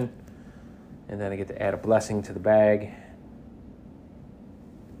Sanctification. And then I get to add a blessing to the bag.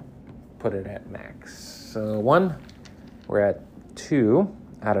 Put it at max. So 1, we're at 2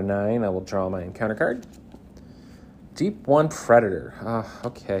 out of 9. I will draw my encounter card. Deep 1 Predator.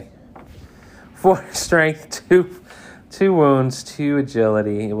 Okay. 4 strength, 2 2 wounds, 2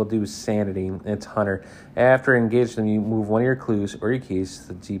 agility. It will do sanity. It's hunter. After engaged, then you move one of your clues or your keys to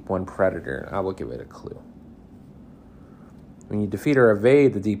the deep one predator. I will give it a clue. When you defeat or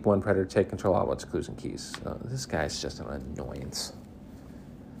evade the deep one predator, take control of all its clues and keys. This guy's just an annoyance.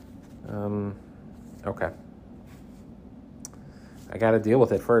 Okay. I got to deal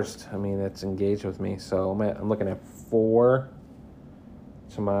with it first. I mean, it's engaged with me. So I'm looking at 4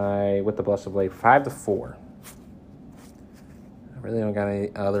 to my, with the Blessed Blade, 5 to 4. I really don't got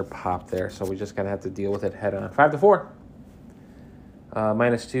any other pop there, so we just got to have to deal with it head on. 5 to 4.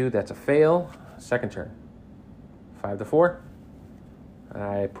 -2, that's a fail. Second turn. 5 to 4.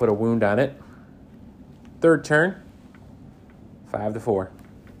 I put a wound on it. Third turn. 5 to 4.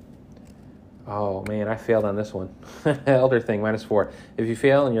 Oh, man, I failed on this one. Elder Thing, -4. If you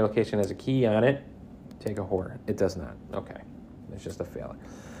fail and your location has a key on it, take a horror. It does not. Okay. It's just a failure.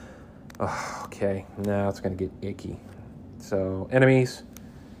 Oh, okay. Now it's going to get icky. So, enemies.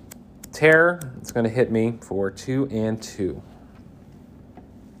 Terror. It's going to hit me for 2 and 2.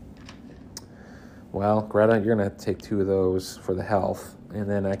 Well, Greta, you're going to take 2 of those for the health, and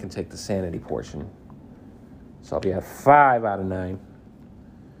then I can take the sanity portion. So I'll be at 5 out of 9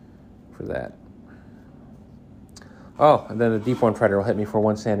 for that. Oh, and then the deep one predator will hit me for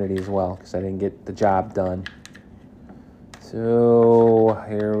 1 sanity as well, because I didn't get the job done. So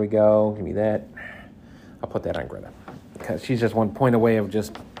here we go. Give me that. I'll put that on Greta, because she's just 1 point away of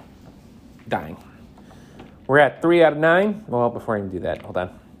just dying. We're at 3 out of 9. Well, before I even do that, hold on.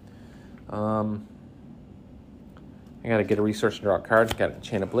 I got to get a resource and draw a card. Got to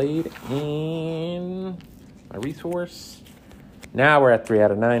enchant a blade and my resource. Now we're at 3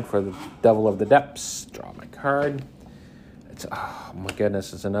 out of 9 for the Devil of the Depths. Draw my card. Oh my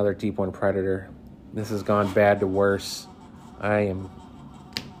goodness, it's another deep one predator. This has gone bad to worse. I am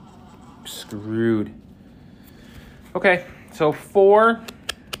screwed. Okay, so 4.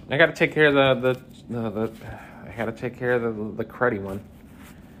 I got to take care of I got to take care of the cruddy one.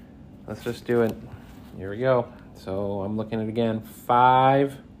 Let's just do it. Here we go. So I'm looking at it again.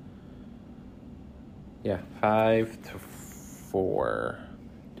 5. Yeah, 5 to 4.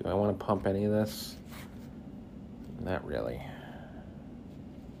 Do I want to pump any of this? Not really.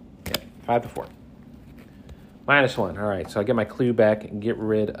 Yeah, 5 to 4. -1. All right, so I get my clue back and get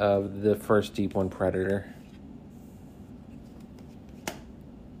rid of the first deep one predator.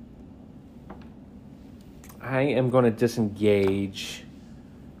 I am going to disengage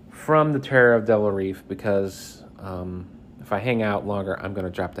from the Terror of Devil Reef because if I hang out longer, I'm going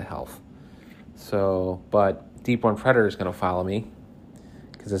to drop the health. So, but Deep One Predator is going to follow me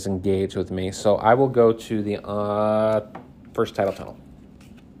because it's engaged with me. So I will go to the first tidal tunnel.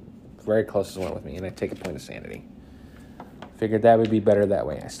 Very closest one with me, and I take a point of sanity. Figured that would be better that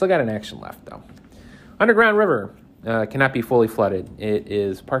way. I still got an action left, though. Underground River cannot be fully flooded. It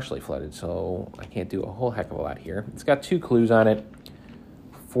is partially flooded, so I can't do a whole heck of a lot here. It's got 2 clues on it.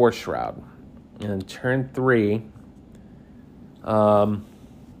 Force Shroud. And turn 3, I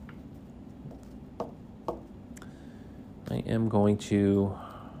am going to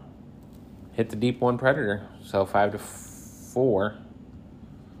hit the Deep One Predator. So 5 to 4.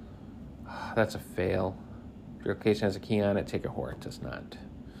 That's a fail. If your location has a key on it, take a horror. It does not.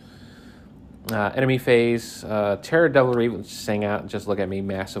 Enemy phase. Terror Devil Reef will sing out and just look at me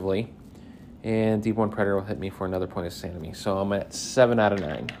massively. And Deep One Predator will hit me for another point of sanity. So I'm at 7 out of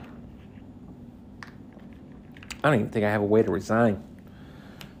 9. I don't even think I have a way to resign.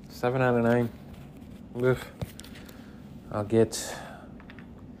 7 out of 9. Oof. I'll get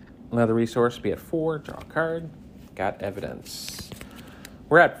another resource. Be at 4. Draw a card. Got evidence.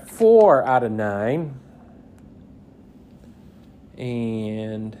 We're at 4 out of 9.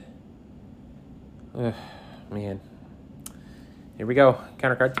 And... man. Here we go.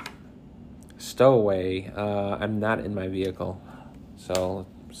 Counter card. Stowaway. I'm not in my vehicle. So,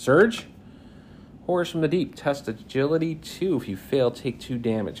 Surge. Horrors from the Deep. Test agility 2. If you fail, take 2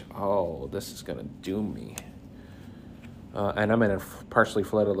 damage. Oh, this is going to doom me. And I'm in a partially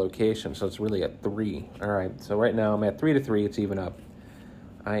flooded location, so it's really at 3. All right, so right now I'm at 3 to 3. It's even up.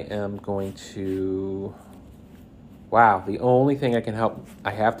 I am going to... Wow, the only thing I can help...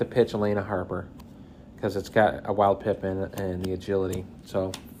 I have to pitch Elena Harper because it's got a Wild Pip and the agility.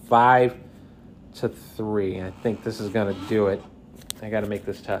 So 5 to 3. I think this is going to do it. I got to make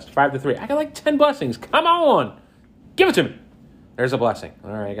this test. 5 to 3. I got like 10 blessings. Come on. Give it to me. There's a blessing.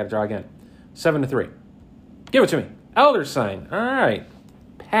 All right, I got to draw again. 7 to 3. Give it to me. Elder Sign. All right.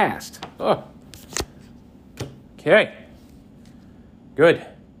 Passed. Oh. Okay. Good.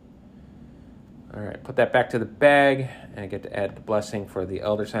 All right, put that back to the bag, and I get to add the blessing for the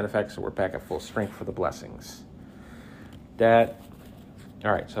Elder Sign effect, so we're back at full strength for the blessings. that.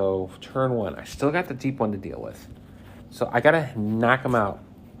 All right, so turn 1. I still got the deep one to deal with. So I got to knock him out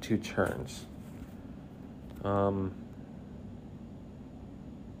 2 turns.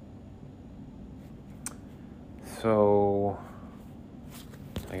 So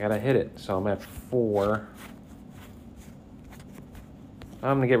I got to hit it. So I'm at 4.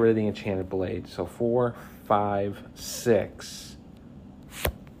 I'm going to get rid of the enchanted blade. So 4, 5, 6.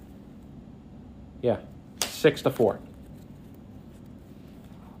 Yeah, 6-4.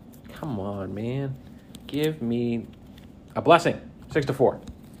 Come on, man. Give me a blessing. 6-4.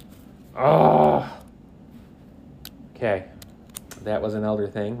 Oh. Okay. That was an elder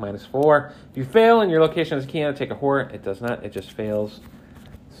thing. -4. If you fail and your location is key, take a horror. It does not. It just fails.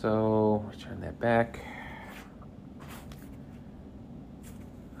 So return that back.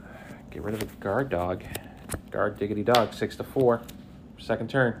 Get rid of a guard dog. Guard diggity dog. 6-4.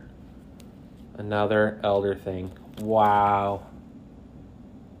 Second turn. Another elder thing. Wow.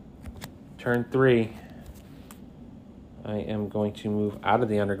 Turn 3. I am going to move out of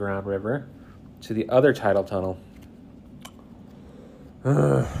the underground river to the other tidal tunnel.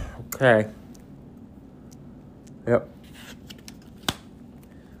 Okay. Yep.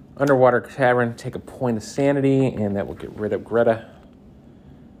 Underwater cavern, take a point of sanity, and that will get rid of Greta.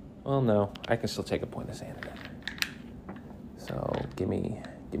 Well, no, I can still take a point of sanity. So, give me.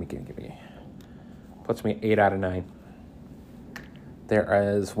 Puts me 8 out of 9.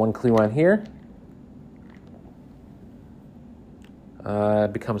 There is 1 clue on here.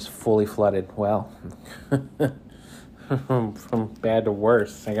 It becomes fully flooded. Well, from bad to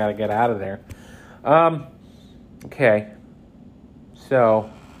worse. I got to get out of there. Okay. So,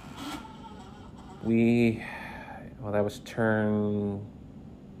 that was turn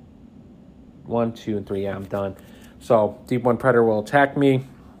 1, 2, and 3. Yeah, I'm done. So, Deep One Predator will attack me,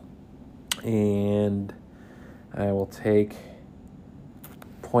 and I will take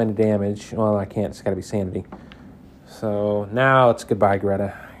point of damage. Well, I can't. It's got to be sanity. So now it's goodbye,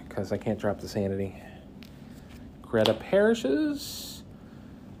 Greta, because I can't drop the sanity. Greta perishes.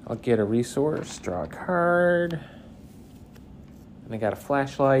 I'll get a resource, draw a card. And I got a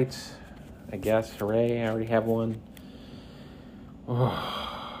flashlight, I guess. Hooray, I already have one.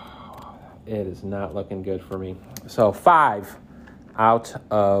 Oh, it is not looking good for me. So 5 out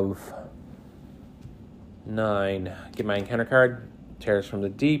of 9. Get my encounter card. Terrors from the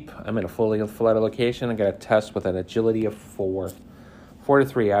Deep. I'm in a fully flooded location. I got a test with an agility of 4.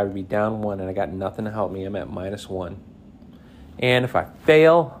 4-3, I would be down 1, and I got nothing to help me. I'm at -1. And if I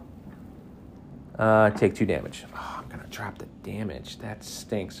fail, take 2 damage. Oh, I'm going to drop the damage. That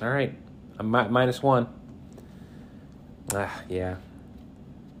stinks. All right. I'm at -1. Yeah.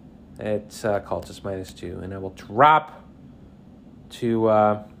 It's cultist -2, and I will drop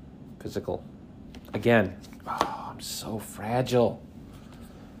to physical. Again. Oh, I'm so fragile.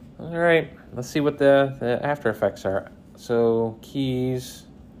 All right, let's see what the after effects are. So, keys.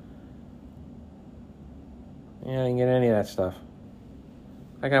 Yeah, I didn't get any of that stuff.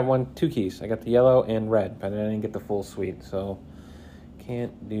 I got 2 keys. I got the yellow and red, but I didn't get the full suite, so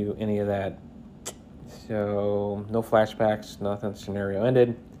can't do any of that. So, no flashbacks, nothing. Scenario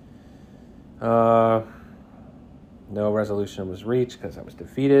ended. No resolution was reached because I was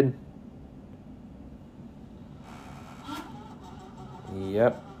defeated.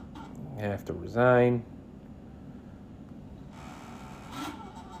 Yep. I have to resign.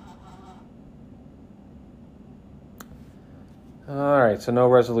 All right, so no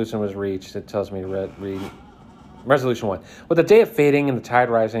resolution was reached. It tells me to read Resolution 1. With the day fading and the tide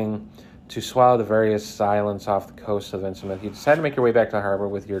rising to swallow the various islands off the coast of Innsmouth, you decide to make your way back to the harbor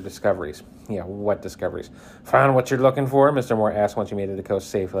with your discoveries. Yeah, what discoveries? Found what you're looking for? Mr. Moore asked once you made it to the coast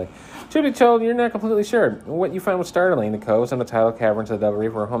safely. To be told, you're not completely sure. What you found was startling. The coast and the tidal caverns of the Devil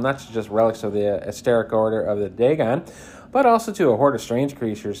Reef were home not to just relics of the Asteric Order of the Dagon, but also to a horde of strange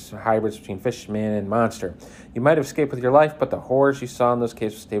creatures, hybrids between fishman and monster. You might have escaped with your life, but the horrors you saw in those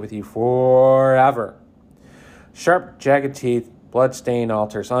caves will stay with you forever. Sharp, jagged teeth, blood-stained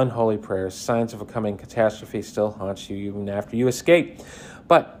altars, unholy prayers, signs of a coming catastrophe still haunt you even after you escape.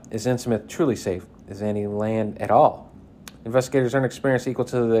 But is Innsmouth truly safe? Is any land at all? Investigators earn experience equal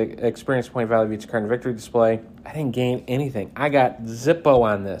to the experience point value of each card in victory display. I didn't gain anything. I got Zippo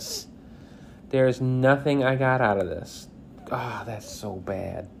on this. There's nothing I got out of this. Ah, that's so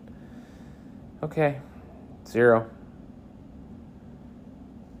bad. Okay. 0.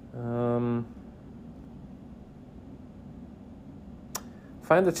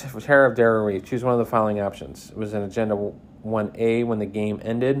 Find the Terror of Darrow Reef. Choose one of the following options. It was in Agenda 1A when the game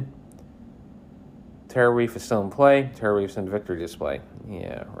ended. Terror Reef is still in play. Terror Reef's in victory display.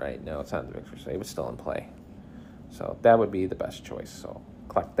 Yeah, right. No, it's not in the victory display. It was still in play. So that would be the best choice. So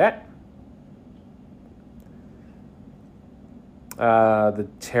collect that. The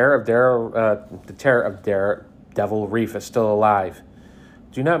Terror of Devil Reef is still alive.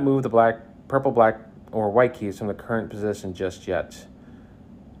 Do not move the purple, black, or white keys from the current position just yet.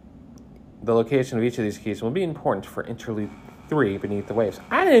 The location of each of these keys will be important for Interlude 3 Beneath the Waves.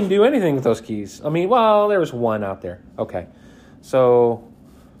 I didn't do anything with those keys. I mean, well, there was one out there. Okay. So,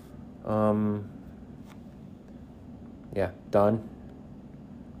 yeah, done.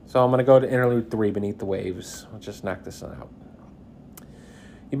 So I'm going to go to Interlude 3 Beneath the Waves. I'll just knock this one out.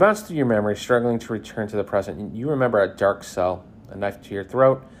 You bounce through your memory, struggling to return to the present. You remember a dark cell, a knife to your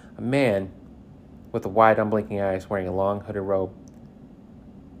throat, a man with the wide, unblinking eyes wearing a long hooded robe.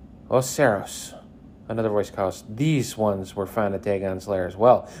 Oh, Saros. Another voice calls. These ones were found at Dagon's lair as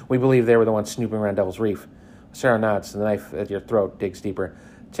well. We believe they were the ones snooping around Devil's Reef. Sarah nods. The knife at your throat digs deeper.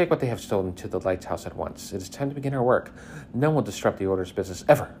 Take what they have stolen to the lighthouse at once. It is time to begin our work. No one will disrupt the Order's business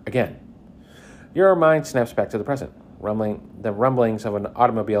ever again. Your mind snaps back to the present. The rumblings of an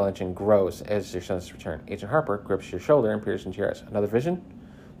automobile engine grows as your senses return. Agent Harper grips your shoulder and peers into your eyes. Another vision?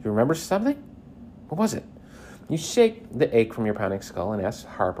 Do you remember something? What was it? You shake the ache from your pounding skull and ask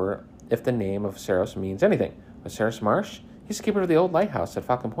Harper if the name of Saros means anything. Was Saros Marsh? He's the keeper of the old lighthouse at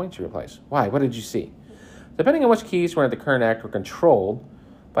Falcon Point, she replies. Why? What did you see? Depending on which keys were at the current act were controlled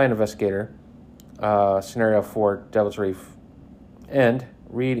by an investigator, scenario 4, Devil's Reef, and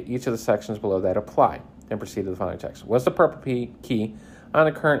read each of the sections below that apply. Then proceed to the following text. Was the purple key on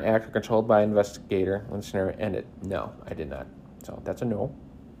the current act or controlled by an investigator when the scenario ended? No, I did not. So that's a no.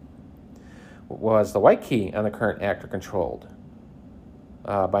 Was the white key on the current act or controlled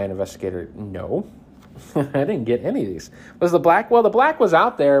by an investigator? No. I didn't get any of these. Was the black? Well, the black was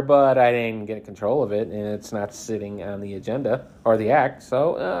out there, but I didn't get control of it, and it's not sitting on the agenda or the act,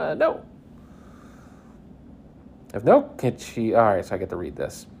 so no. If no, can she... All right, so I get to read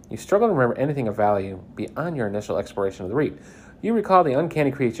this. You struggle to remember anything of value beyond your initial exploration of the reef. You recall the uncanny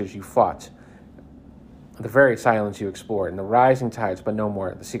creatures you fought, the various islands you explored, and the rising tides, but no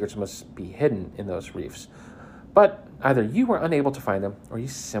more. The secrets must be hidden in those reefs. But either you were unable to find them, or you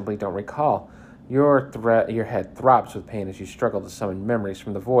simply don't recall. Your head throbs with pain as you struggle to summon memories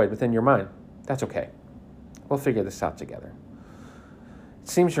from the void within your mind. That's okay. We'll figure this out together. It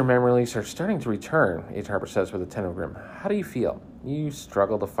seems your memories are starting to return, Agent Harper says with a tentative grin. How do you feel? You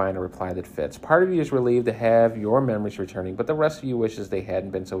struggle to find a reply that fits. Part of you is relieved to have your memories returning, but the rest of you wishes they hadn't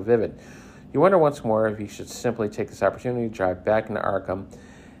been so vivid. You wonder once more if you should simply take this opportunity to drive back into Arkham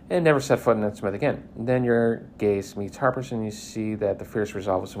and never set foot in Innsmouth again. Then your gaze meets Harper's and you see that the fierce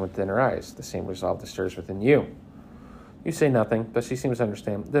resolve is within her eyes. The same resolve that stirs within you. You say nothing, but she seems to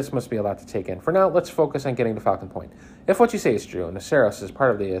understand. This must be a lot to take in. For now, let's focus on getting to Falcon Point. If what you say is true, and the Saros is part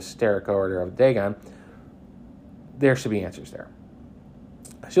of the Asteric Order of Dagon, there should be answers there.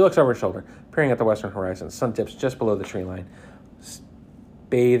 She looks over her shoulder, peering at the western horizon. The sun dips just below the tree line.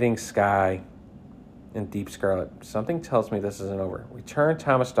 Bathing sky in deep scarlet. Something tells me this isn't over. Return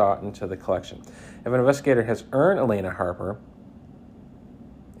Thomas Doughton to the collection. If an investigator has earned Elena Harper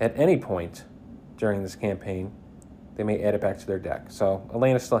at any point during this campaign, they may add it back to their deck. So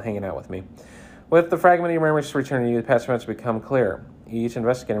Elena's still hanging out with me. With the fragment of your memories returning to you, the past events become clear. Each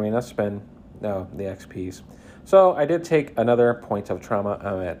investigator may not spend the XPs. So I did take another point of trauma.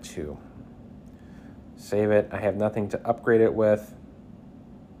 I'm at 2. Save it. I have nothing to upgrade it with.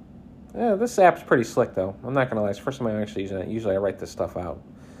 Yeah, this app's pretty slick, though. I'm not going to lie. It's the first time I'm actually using it. Usually I write this stuff out.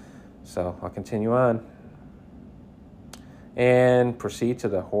 So I'll continue on. And proceed to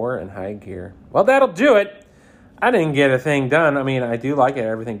the horror and high gear. Well, that'll do it. I didn't get a thing done. I mean, I do like it.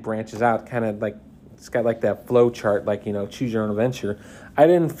 Everything branches out, kind of like, it's got like that flow chart, like, choose your own adventure. I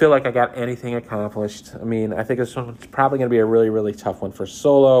didn't feel like I got anything accomplished. I mean, I think this one's probably going to be a really, really tough one for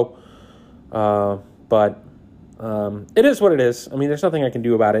solo. But it is what it is. I mean, there's nothing I can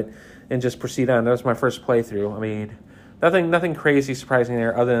do about it and just proceed on. That was my first playthrough. I mean, nothing crazy surprising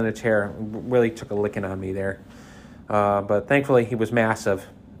there other than the chair. Really took a licking on me there. But thankfully, he was massive.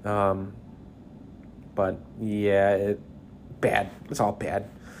 But, yeah, bad. It's all bad.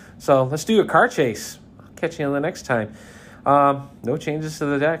 So, let's do a car chase. I'll catch you on the next time. No changes to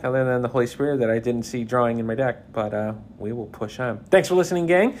the deck other than the Holy Spirit that I didn't see drawing in my deck. But we will push on. Thanks for listening,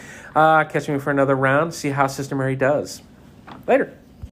 gang. Catch me for another round. See how Sister Mary does. Later.